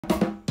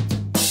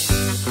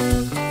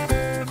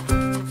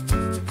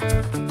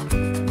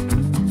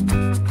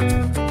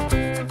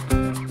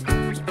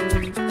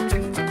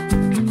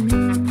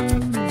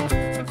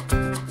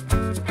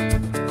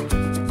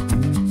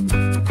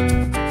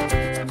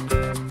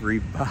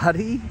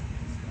everybody.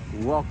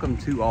 Welcome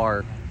to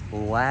our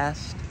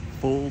last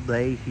full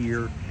day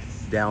here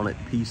down at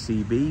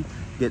PCB.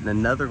 Getting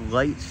another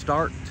late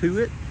start to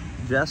it.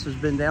 Jess has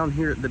been down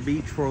here at the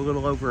beach for a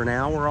little over an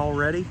hour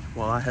already,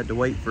 while I had to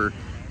wait for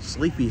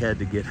Sleepyhead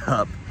to get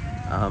up.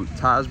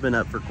 Ty's been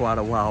up for quite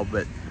a while,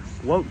 but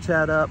woke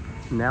Chad up.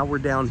 Now we're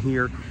down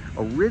here.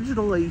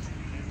 Originally,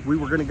 we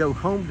were gonna go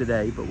home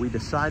today, but we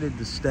decided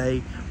to stay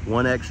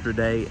one extra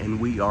day, and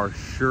we are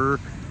sure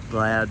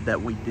glad that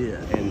we did.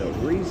 And the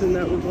reason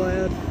that we're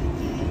glad,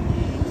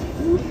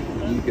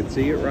 you can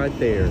see it right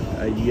there,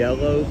 a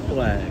yellow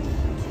flag.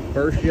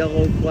 First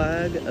yellow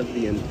flag of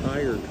the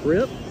entire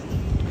trip.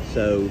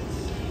 So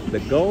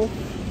the Gulf,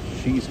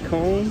 she's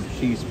calm,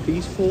 she's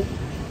peaceful.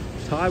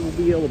 Ty will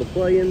be able to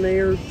play in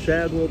there.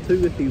 Chad will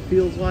too if he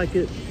feels like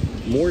it.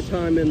 More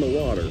time in the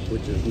water,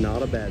 which is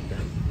not a bad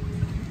thing.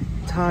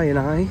 Ty and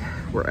I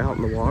were out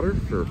in the water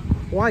for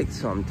quite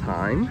some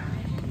time.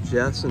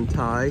 Jess and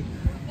Ty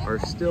are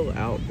still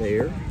out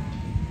there.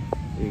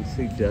 You can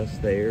see Jess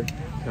there.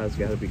 Ty's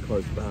got to be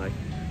close by.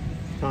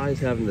 Ty's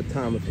having the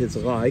time of his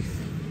life.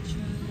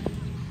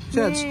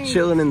 Chad's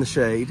chilling in the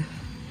shade,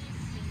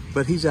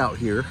 but he's out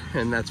here,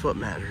 and that's what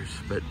matters.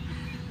 But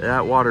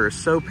that water is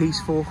so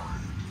peaceful,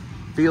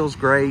 feels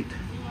great.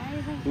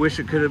 Wish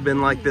it could have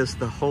been like this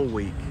the whole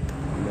week.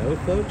 No,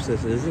 folks,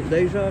 this isn't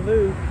deja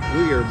vu.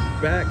 We are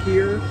back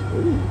here.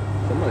 Ooh,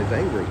 somebody's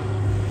angry.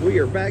 We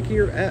are back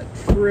here at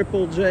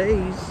Triple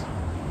J's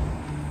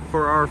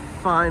for our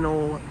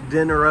final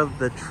dinner of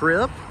the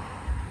trip.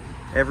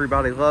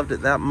 Everybody loved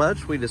it that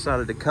much, we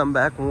decided to come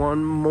back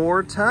one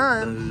more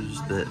time.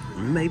 Those that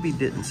maybe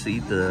didn't see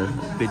the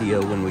video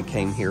when we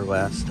came here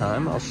last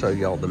time, I'll show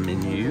y'all the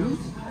menu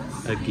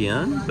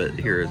again, but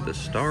here are the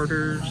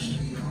starters,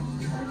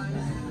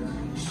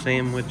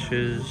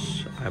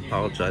 sandwiches. I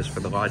apologize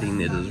for the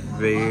lighting, it is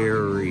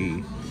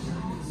very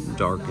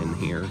dark in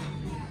here.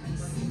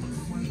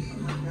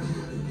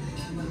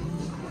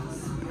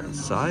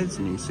 Sides,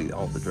 and you can see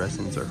all the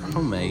dressings are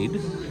homemade.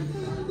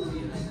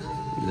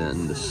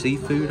 Then the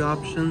seafood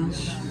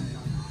options,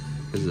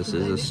 because this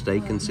is a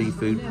steak and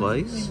seafood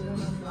place.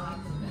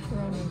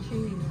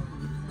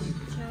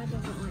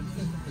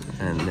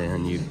 And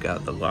then you've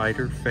got the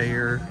lighter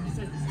fare.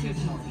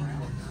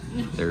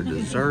 There are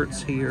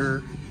desserts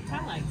here.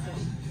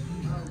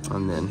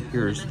 And then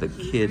here's the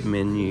kid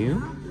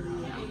menu.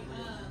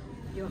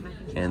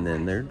 And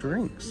then their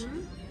drinks.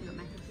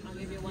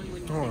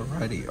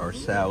 Alrighty, our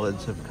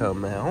salads have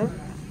come out,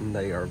 and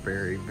they are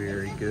very,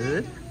 very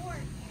good.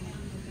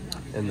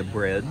 And the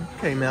bread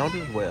came out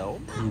as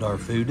well. And our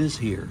food is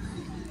here.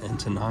 And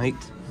tonight,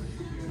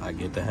 I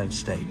get to have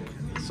steak.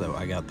 So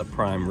I got the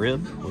prime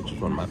rib, which is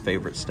one of my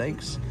favorite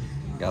steaks.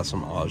 Got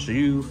some au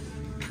jus,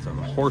 some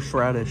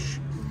horseradish,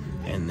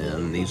 and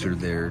then these are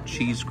their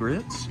cheese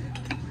grits.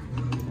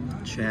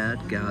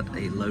 Chad got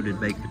a loaded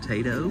baked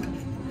potato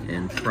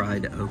and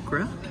fried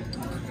okra.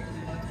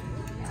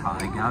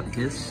 Ty got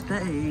his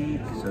steak,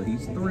 so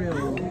he's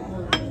thrilled.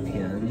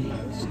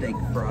 And steak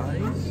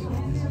fries.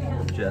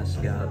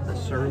 Just got the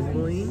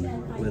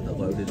sirloin with a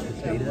loaded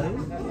potato.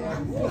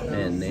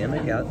 And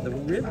Nana got the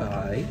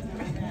ribeye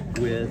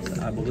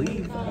with, I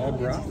believe, au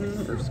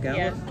gratin or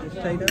scalloped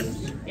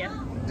potatoes.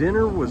 Yeah.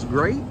 Dinner was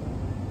great.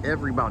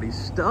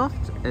 Everybody's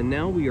stuffed. And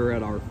now we are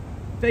at our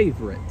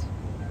favorite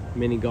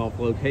mini golf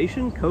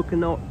location,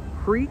 Coconut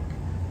Creek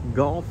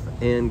Golf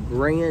and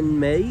Gran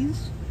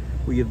Maze.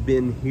 We have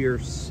been here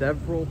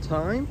several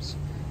times.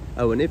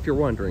 Oh, and if you're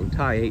wondering,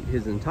 Ty ate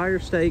his entire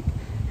steak,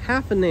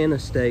 half a Nana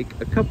steak,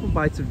 a couple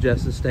bites of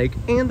Jess's steak,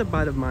 and a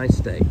bite of my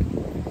steak.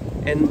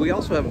 And we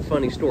also have a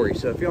funny story.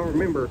 So if y'all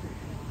remember,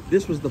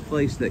 this was the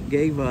place that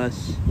gave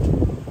us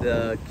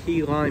the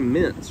key lime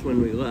mints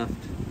when we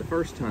left the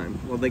first time.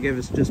 Well, they gave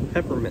us just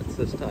peppermints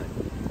this time.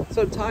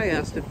 So Ty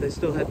asked if they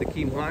still had the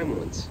key lime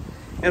ones.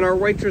 And our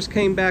waitress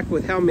came back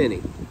with how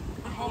many?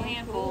 A whole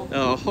handful.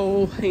 A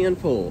whole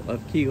handful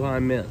of key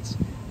lime mints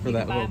for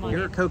that little.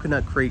 Here at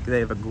Coconut Creek, they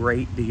have a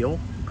great deal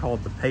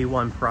called the Pay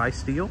One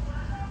Price deal,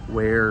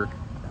 where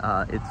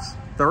it's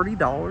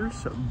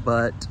 $30,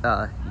 but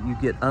you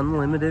get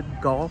unlimited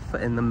golf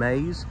in the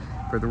maze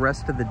for the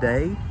rest of the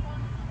day.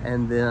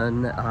 And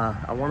then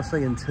I want to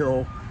say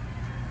until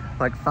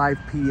like 5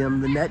 p.m.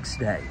 the next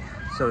day.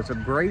 So it's a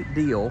great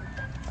deal.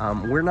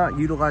 We're not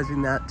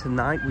utilizing that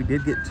tonight. We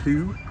did get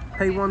 2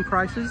 Pay One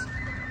prices,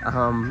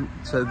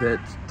 so that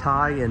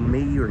Ty and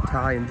me, or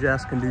Ty and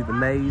Jess, can do the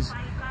maze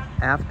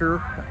after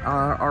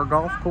our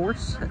golf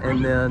course.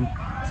 And then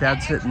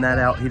Chad's sitting that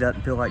out, he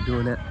doesn't feel like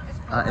doing it.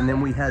 And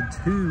then we had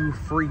 2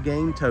 free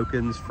game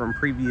tokens from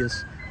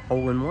previous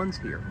hole-in-ones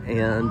here.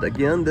 And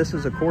again, this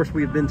is a course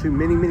we've been to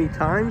many, many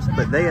times,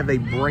 but they have a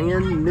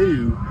brand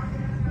new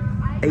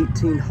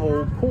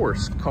 18-hole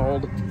course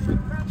called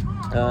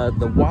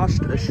the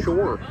Washed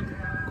Ashore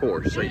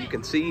course. So you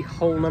can see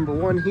hole number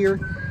 1 here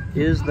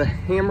is the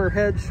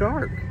hammerhead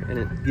shark, and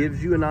it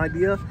gives you an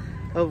idea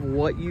of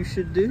what you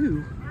should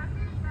do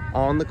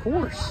on the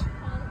course.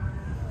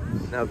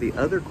 Now the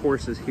other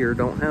courses here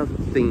don't have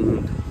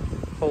themed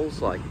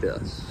holes like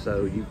this.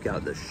 So you've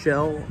got the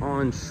shell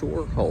on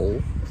shore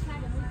hole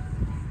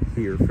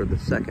here for the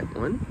second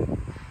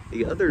one.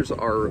 The others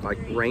are like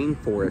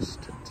rainforest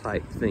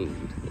type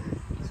themed,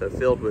 so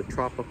filled with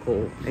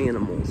tropical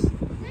animals.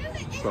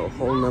 So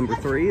hole number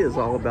 3 is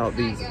all about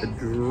these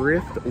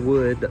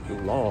driftwood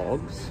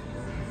logs.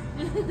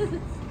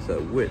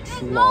 So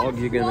which log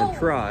you're gonna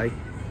try,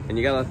 and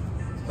you gotta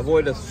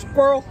avoid a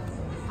squirrel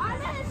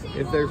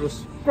if there's a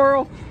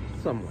squirrel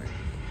somewhere.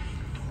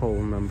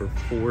 Hole number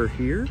 4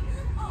 here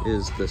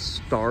is the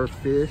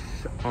starfish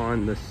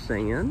on the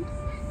sand.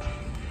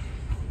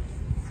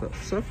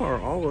 So far,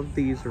 all of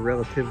these are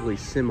relatively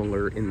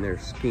similar in their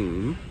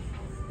scheme.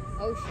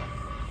 Ocean.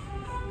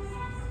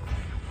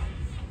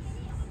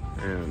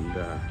 And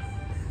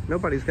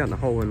nobody's gotten a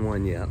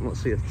hole-in-one yet.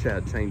 Let's see if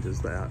Chad changes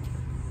that.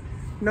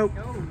 Nope.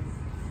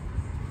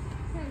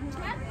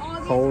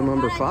 Hole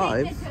number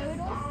 5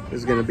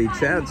 is going to be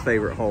Chad's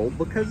favorite hole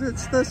because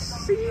it's the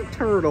sea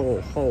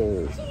turtle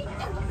hole.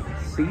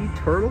 Sea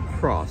turtle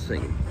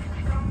crossing.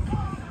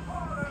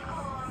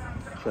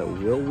 So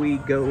will we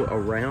go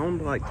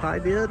around like Ty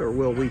did, or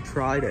will we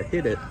try to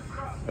hit it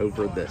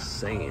over the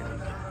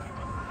sand?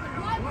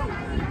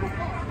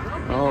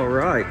 All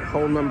right,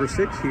 hole number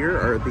 6 here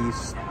are these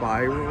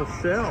spiral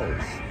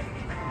shells.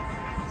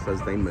 It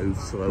says they move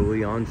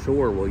slowly on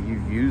shore. Will you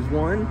use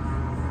one?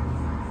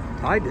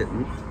 Ty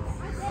didn't.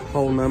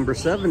 Hole number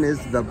 7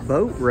 is the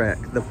boat wreck.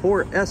 The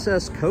poor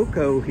SS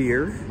Coco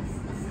here.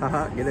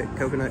 Haha, get it?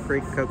 Coconut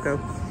Creek Coco.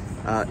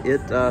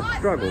 It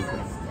struggled.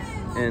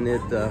 And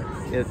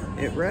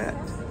it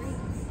wrecked.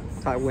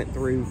 Ty went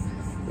through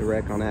the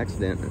wreck on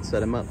accident and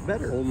set him up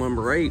better. Hole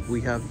number 8, we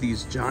have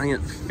these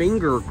giant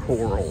finger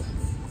coral.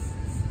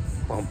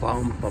 Bum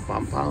bum bum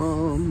bum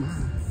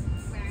bum.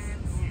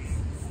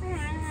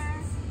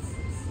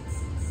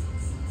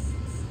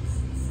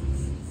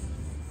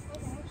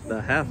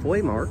 The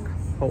halfway mark,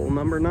 hole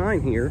number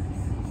 9 here,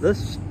 the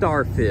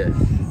starfish.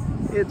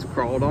 It's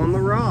crawled on the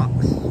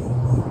rocks.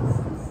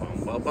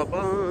 Bum bum bum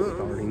bum.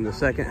 Starting the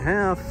second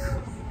half,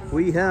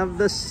 we have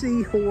the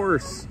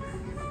seahorse,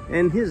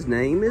 and his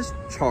name is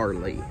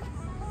Charlie.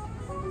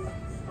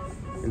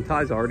 And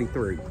Ty's already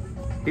through.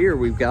 Here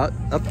we've got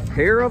a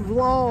pair of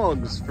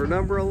logs for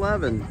number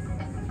 11.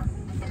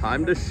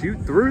 Time to shoot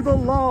through the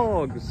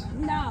logs.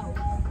 No.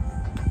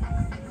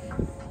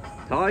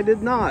 Ty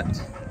did not.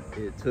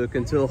 It took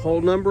until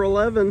hole number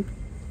 11.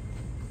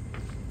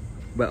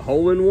 But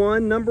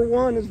hole-in-one number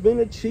 1 has been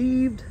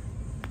achieved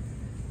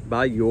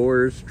by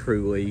yours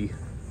truly.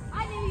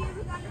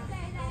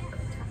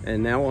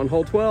 And now on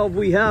hole 12,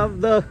 we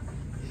have the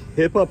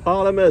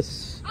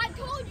hippopotamus. I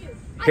told you.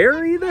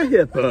 Harry the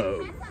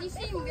hippo. You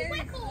seem very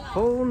cool.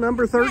 Hole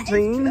number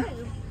 13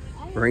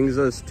 brings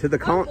us to the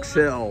conch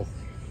shell.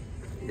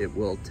 It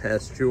will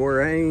test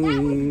your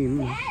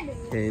aim.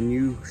 Can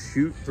you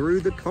shoot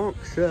through the conch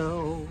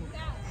shell?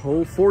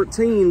 Hole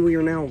 14, we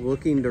are now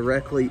looking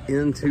directly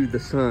into the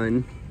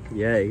sun.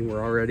 Yay,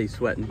 we're already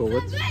sweating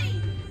bullets.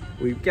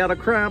 We've got a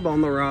crab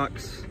on the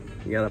rocks.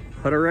 You gotta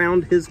put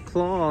around his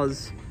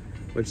claws,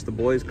 which the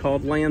boys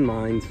called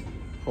landmines.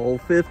 Hole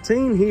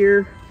 15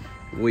 here,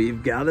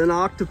 we've got an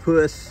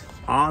octopus.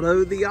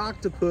 Otto the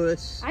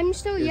octopus. I'm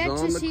still yet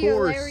to see a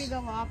Larry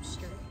the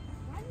lobster.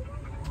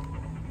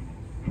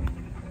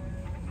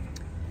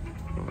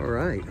 All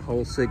right,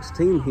 hole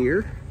 16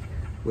 here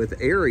with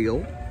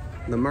Ariel,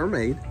 the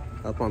mermaid,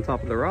 up on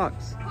top of the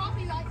rocks.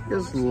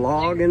 Just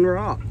logging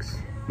rocks.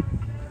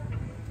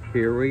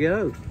 Here we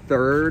go,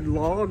 3rd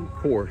log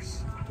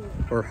course,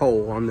 or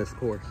hole on this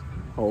course.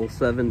 Hole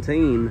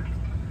 17.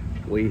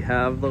 We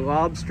have the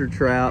lobster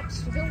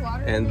traps,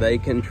 and they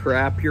can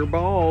trap your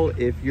ball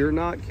if you're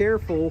not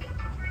careful.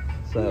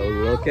 So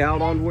look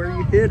out on where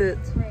you hit it.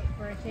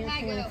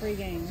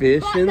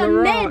 Fish in the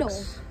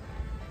rocks.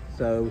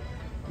 So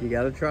you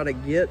got to try to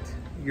get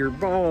your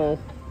ball.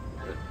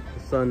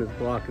 The sun is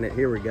blocking it.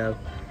 Here we go.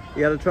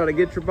 You got to try to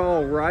get your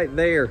ball right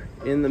there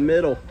in the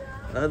middle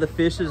of the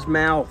fish's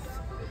mouth.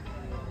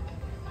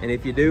 And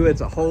if you do,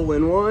 it's a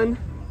hole-in-one,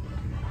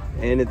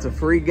 and it's a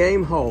free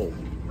game hole.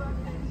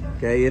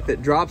 Okay, if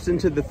it drops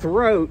into the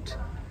throat,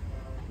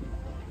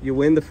 you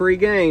win the free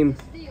game.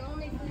 The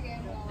only free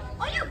game.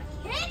 Are you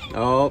kidding?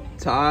 Oh,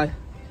 Ty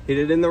hit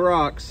it in the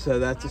rocks, so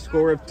that's a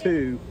score of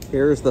 2.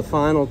 Here's the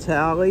final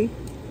tally.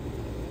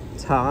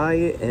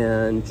 Ty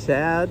and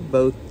Chad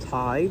both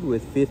tied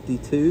with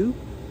 52.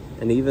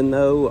 And even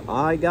though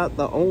I got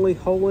the only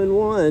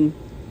hole-in-one,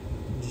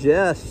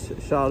 Jess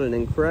shot an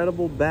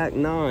incredible back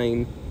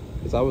 9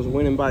 because I was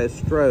winning by a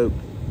stroke.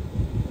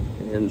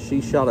 And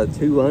she shot a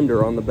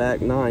 2-under on the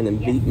back 9 and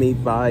beat me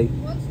by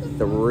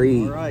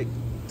 3. All right,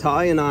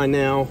 Ty and I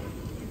now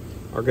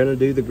are gonna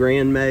do the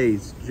Gran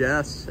Maze.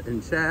 Jess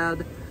and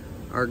Chad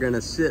are gonna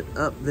sit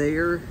up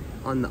there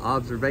on the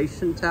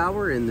observation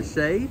tower in the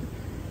shade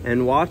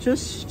and watch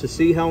us to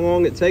see how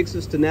long it takes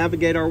us to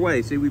navigate our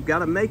way. See, we've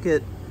gotta make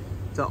it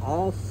to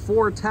all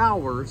 4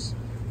 towers,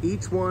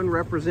 each one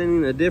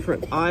representing a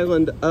different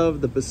island of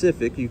the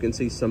Pacific. You can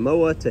see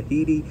Samoa,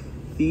 Tahiti,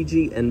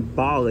 Fiji, and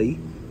Bali.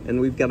 and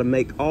we've got to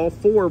make all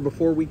 4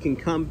 before we can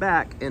come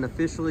back and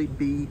officially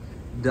be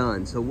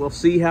done. So we'll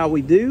see how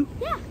we do.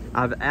 Yeah.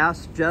 I've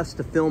asked Jess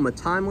to film a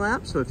time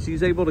lapse, so if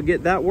she's able to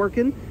get that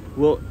working,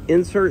 we'll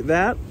insert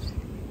that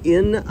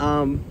in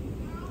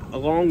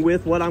along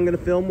with what I'm going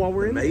to film while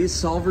we're in. Maze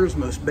Solver's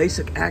most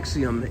basic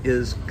axiom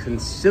is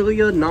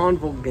consilia non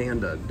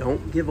vulganda.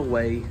 Don't give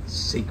away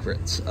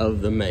secrets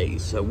of the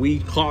maze. So we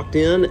clocked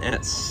in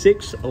at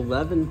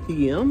 6:11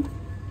 p.m.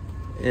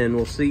 and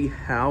we'll see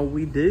how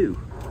we do.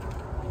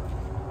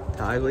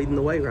 Ty leading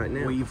the way right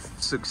now. We've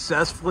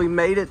successfully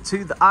made it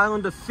to the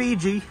island of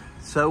Fiji.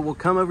 So we'll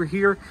come over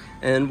here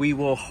and we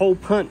will hole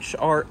punch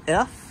our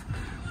F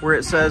where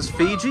it says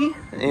Fiji.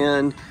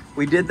 And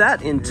we did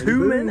that in 2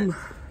 minutes.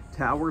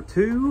 Tower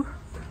 2.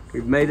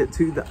 We've made it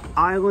to the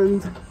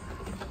island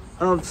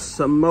of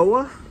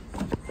Samoa.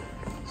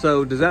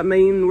 So does that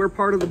mean we're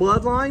part of the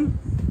bloodline?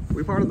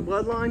 We part of the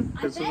bloodline?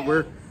 Because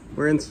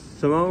we're in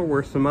Samoa,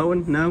 we're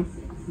Samoan?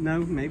 No,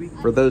 maybe.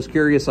 For those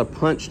curious, I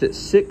punched at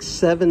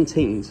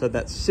 6:17. So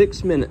that's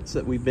 6 minutes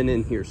that we've been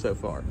in here so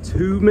far.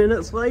 2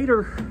 minutes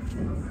later,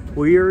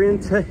 we are in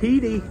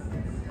Tahiti.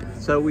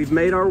 So we've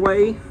made our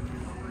way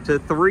to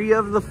 3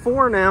 of the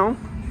 4 now.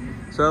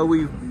 So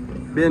we've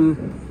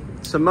been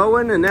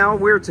Samoan and now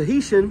we're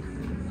Tahitian.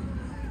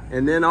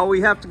 And then all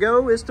we have to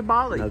go is to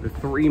Bali. Another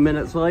 3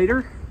 minutes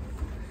later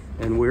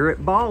and we're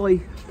at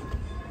Bali.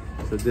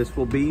 So this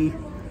will be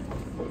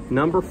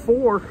number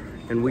 4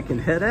 and we can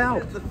head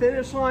out. The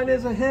finish line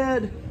is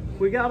ahead.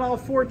 We got all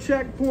 4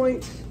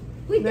 checkpoints.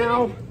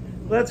 Now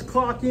let's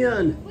clock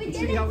in.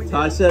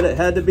 I said it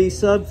had to be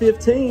sub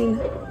 15.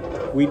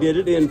 We did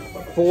it in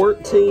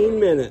 14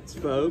 minutes,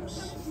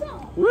 folks.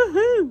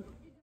 Woohoo!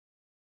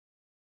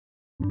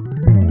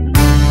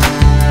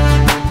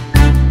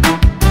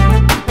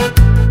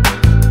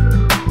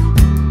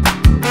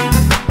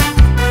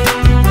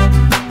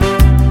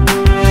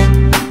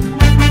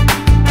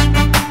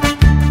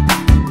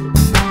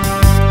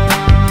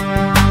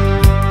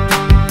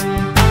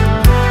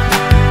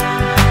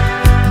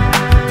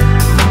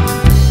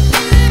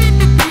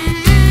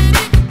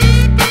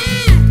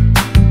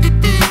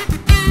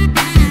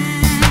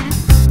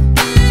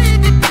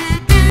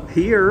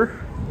 Here,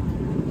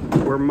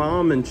 where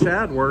Mom and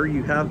Chad were,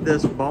 you have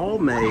this ball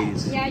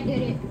maze. Yeah, I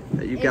did it.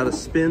 That you've got to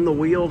spin the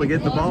wheel to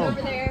get the ball.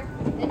 Over there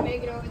and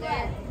make it over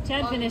there.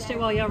 Chad finished it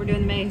while y'all were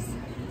doing the maze.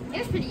 It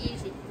was pretty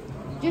easy.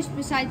 Just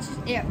besides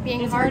it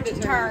being hard to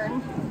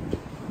turn.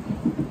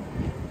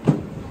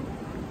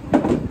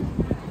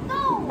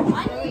 No,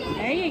 I need it.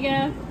 There you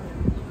go.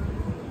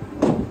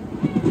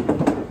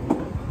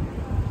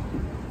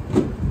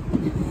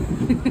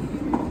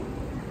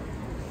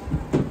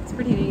 It's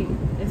pretty neat.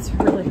 It's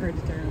really hard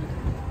to turn.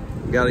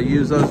 Got to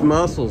use those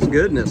muscles.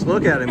 Goodness,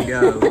 look at him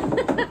go.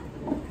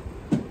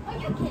 Are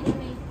you kidding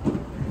me?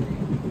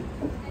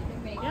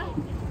 Yeah.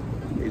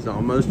 He's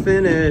almost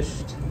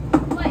finished.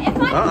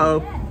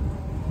 Uh-oh.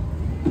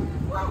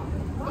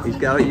 You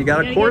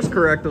got to course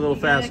correct a little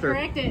faster.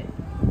 Correct it.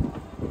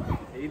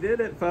 He did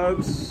it,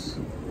 folks.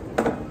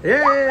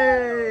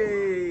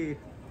 Yay!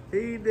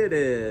 He did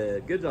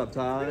it. Good job,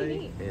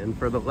 Ty. And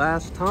for the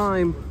last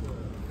time,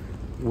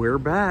 we're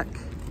back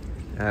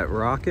at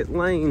Rocket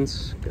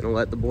Lanes. Gonna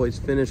let the boys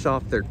finish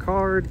off their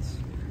cards,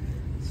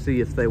 see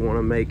if they want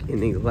to make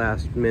any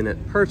last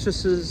minute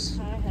purchases.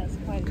 Ty has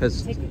quite a few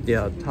Because, tickets.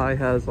 yeah, Ty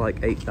has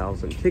like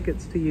 8,000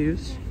 tickets to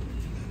use.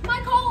 My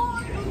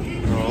card!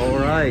 All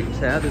right,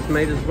 Chad has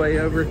made his way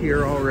over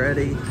here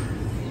already.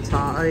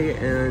 Ty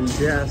and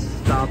Jess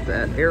stopped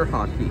at air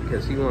hockey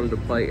because he wanted to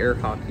play air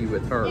hockey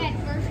with her. Yeah,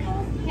 first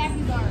goal,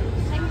 capybara.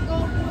 Second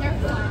goal, they're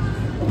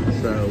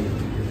flying. So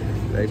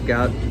they've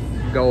got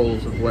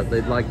goals of what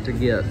they'd like to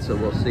get. So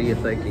we'll see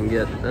if they can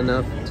get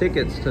enough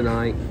tickets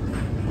tonight.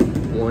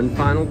 One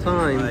final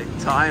time. Right,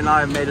 Ty and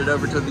I have made it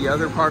over to the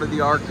other part of the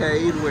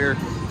arcade where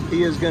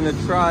he is going to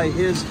try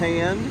his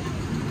hand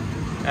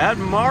at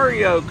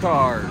Mario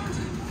Kart.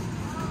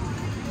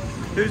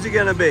 Who's he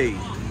going to be?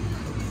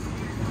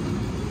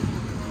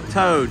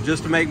 Toad,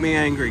 just to make me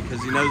angry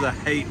because he knows I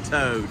hate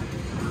Toad.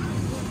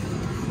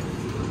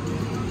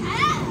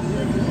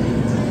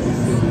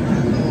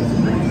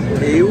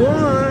 He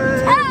won!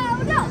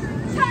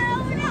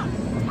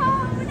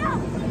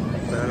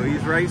 So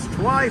he's raced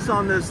twice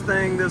on this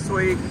thing this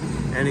week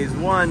and he's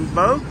won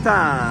both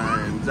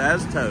times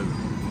as Toad.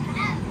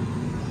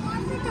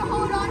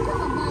 Hold on to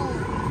the ball.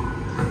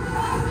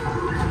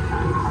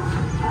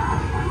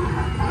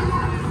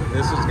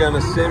 This is going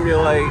to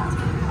simulate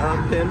a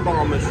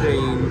pinball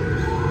machine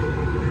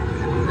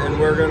and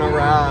we're going to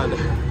ride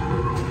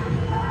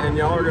and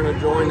y'all are going to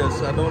join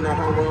us. I don't know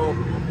how well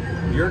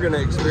you're going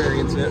to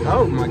experience it.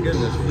 Oh my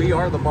goodness, we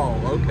are the ball.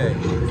 Okay.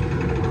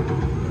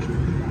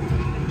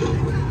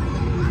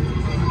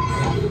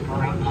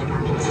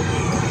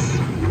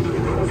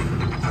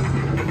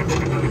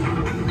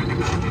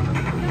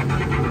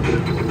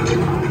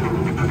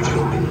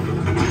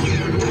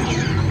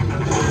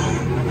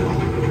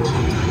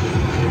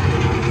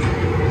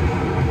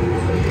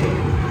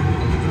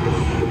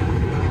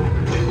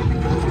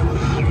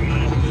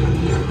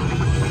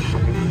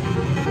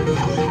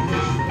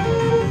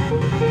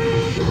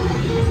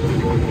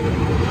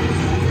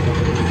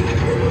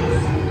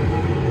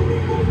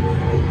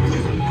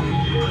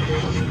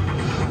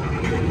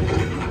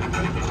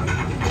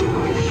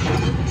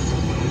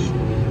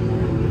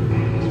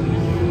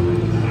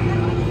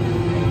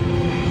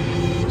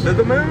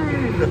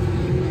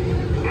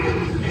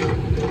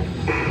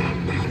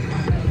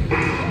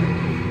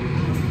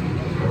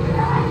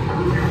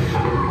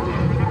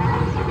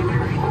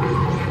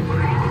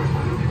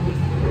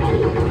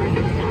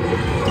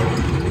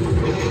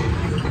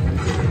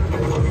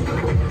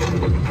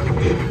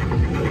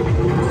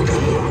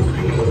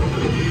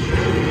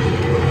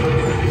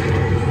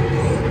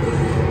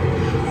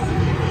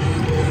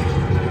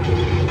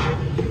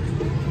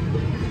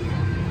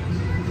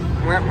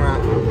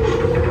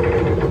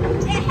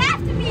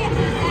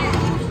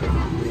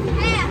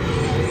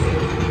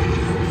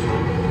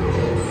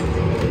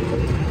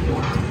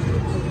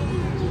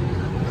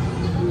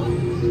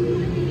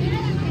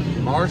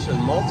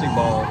 Martian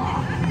multi-ball.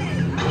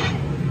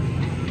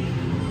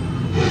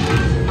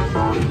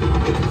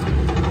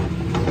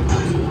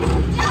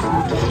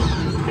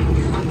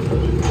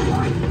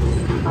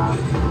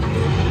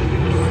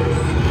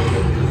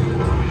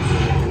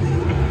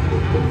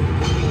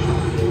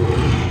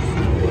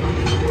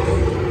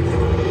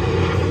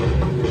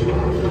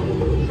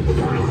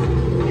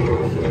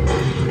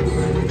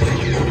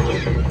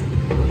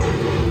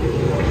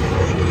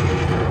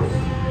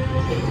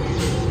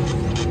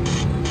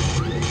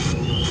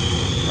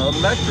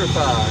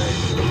 Electrified.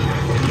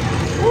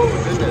 Oh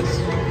goodness.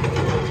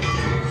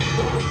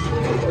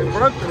 It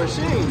broke the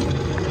machine.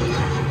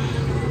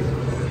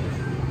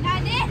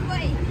 Not this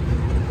way.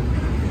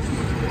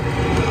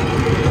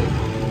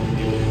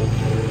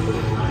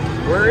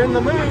 We're in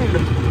the moon.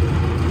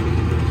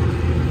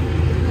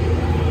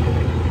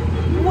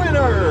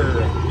 Winner.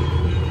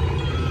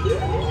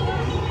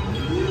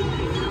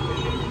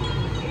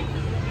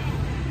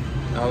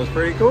 That was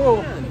pretty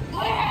cool.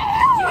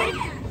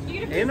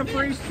 And a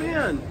free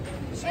spin.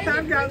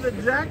 I've got the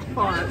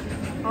jackpot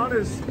on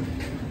his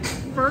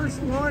first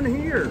one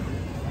here.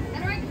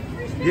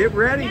 Get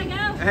ready.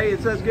 Hey,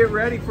 it says get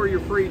ready for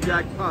your free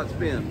jackpot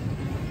spin.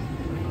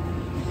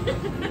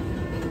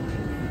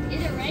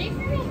 Is it ready for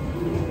me?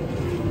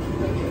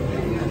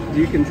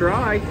 You can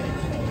try.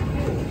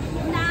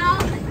 No.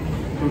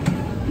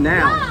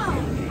 Now.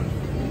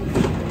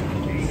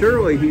 No.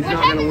 Surely he's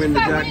not going to win the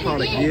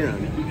jackpot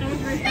again.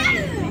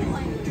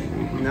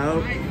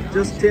 No,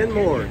 just 10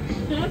 more.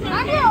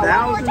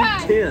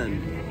 1,010.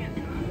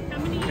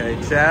 Okay,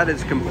 Chad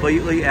is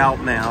completely out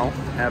now,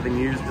 having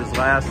used his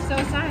last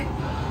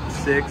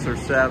 6 or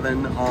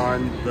 7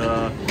 on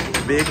the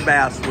big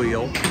bass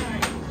wheel.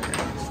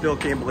 Still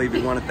can't believe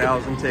he won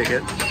 1,000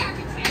 tickets.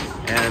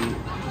 And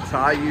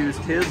Ty used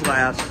his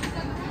last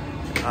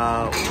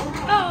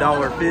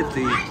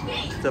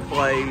 $1.50 to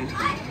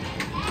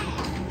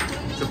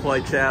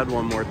play Chad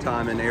one more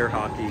time in air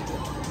hockey.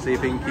 See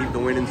if he can keep the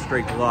winning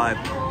streak alive.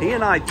 He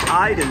and I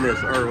tied in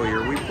this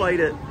earlier. We played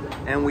it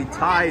and we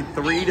tied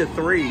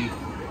 3-3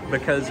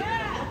 because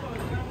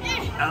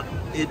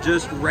it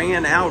just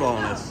ran out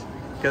on us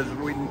because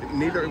we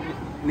neither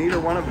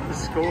one of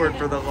us scored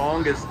for the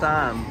longest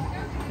time,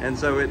 and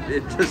so it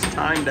just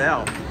timed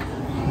out.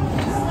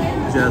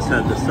 Jess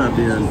had to sub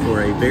in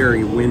for a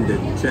very winded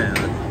Chad.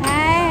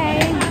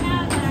 Hey.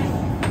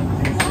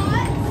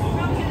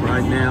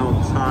 Right now,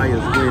 Ty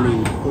is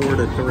winning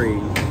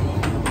 4-3.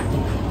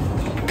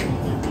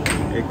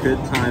 It could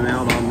time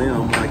out on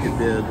them like it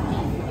did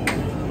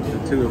the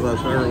 2 of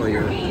us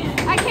earlier.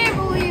 I can't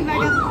believe I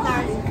got the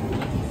stars.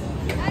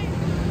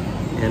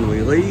 And we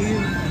leave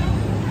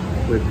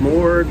with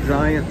more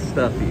giant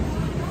stuffies.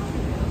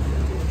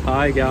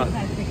 Ty got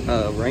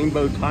a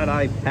rainbow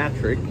tie-dye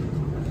Patrick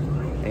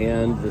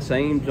and the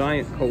same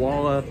giant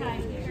koala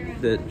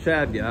that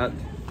Chad got.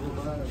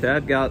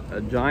 Chad got a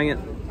giant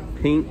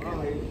pink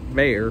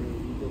bear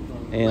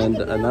and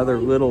another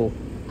little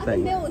thing. I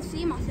can barely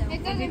see myself.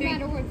 It doesn't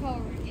matter what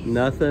color it is.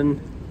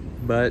 Nothing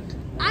but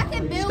I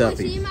can barely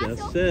see stuffies. myself.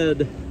 Just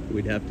said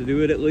we'd have to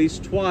do it at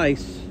least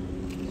twice.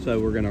 So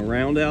we're gonna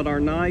round out our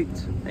night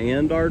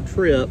and our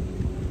trip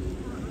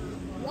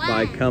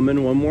by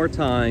coming one more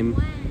time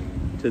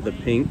to the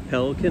Pink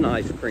Pelican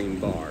ice cream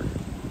bar.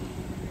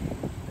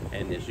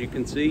 And as you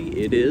can see,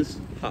 it is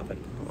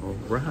popping. All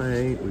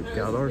right, we've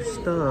got our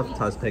stuff.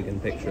 Ty's taking a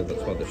picture,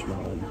 that's why they're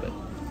smiling. But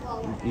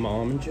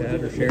Mom and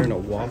Chad are sharing a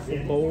waffle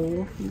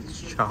bowl.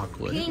 It's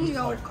chocolate.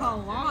 Pino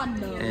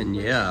colada. And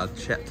yeah,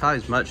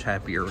 Ty's much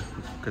happier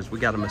because we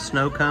got him a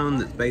snow cone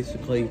that's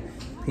basically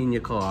pina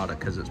colada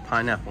because it's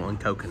pineapple and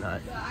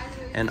coconut.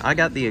 And I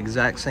got the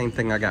exact same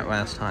thing I got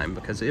last time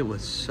because it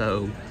was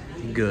so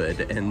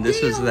good. And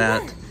this is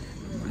that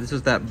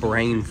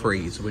brain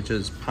freeze, which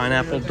is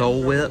pineapple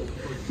Dole Whip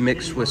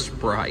mixed with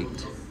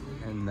Sprite.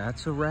 And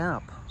that's a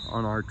wrap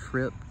on our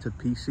trip to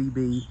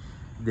PCB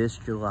this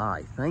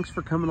July. Thanks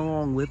for coming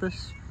along with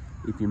us.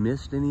 If you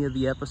missed any of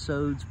the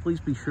episodes, please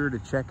be sure to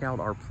check out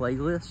our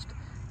playlist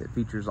that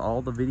features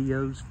all the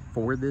videos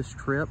for this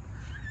trip.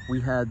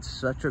 We had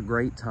such a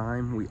great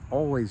time. We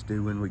always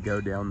do when we go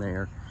down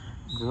there.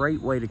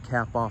 Great way to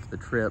cap off the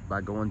trip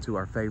by going to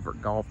our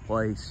favorite golf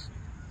place,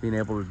 being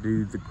able to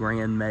do the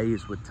Gran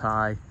Maze with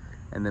Ty,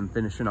 and then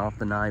finishing off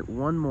the night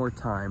one more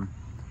time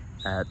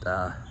at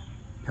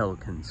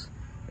Pelicans.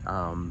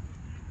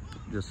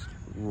 Just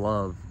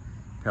love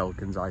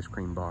Pelican's ice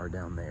cream bar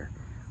down there.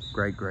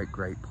 Great, great,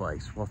 great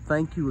place. Well,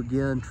 thank you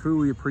again.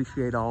 Truly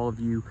appreciate all of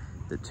you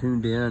that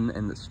tuned in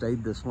and that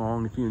stayed this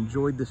long. If you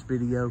enjoyed this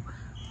video,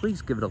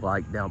 please give it a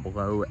like down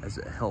below as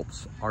it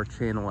helps our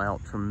channel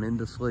out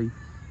tremendously.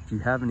 If you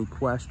have any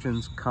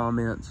questions,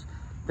 comments,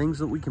 things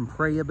that we can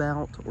pray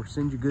about or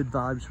send you good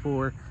vibes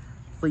for,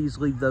 please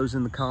leave those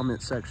in the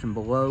comment section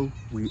below.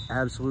 We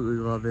absolutely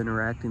love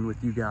interacting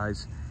with you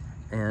guys.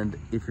 And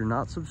if you're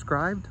not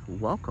subscribed,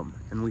 welcome.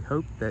 And we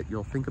hope that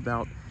you'll think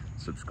about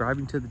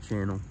subscribing to the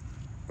channel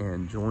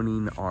and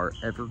joining our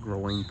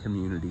ever-growing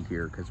community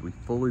here, because we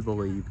fully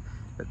believe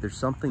that there's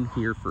something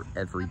here for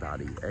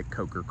everybody at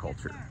Coker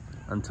Culture.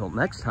 Until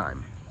next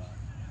time,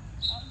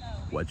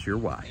 what's your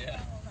why?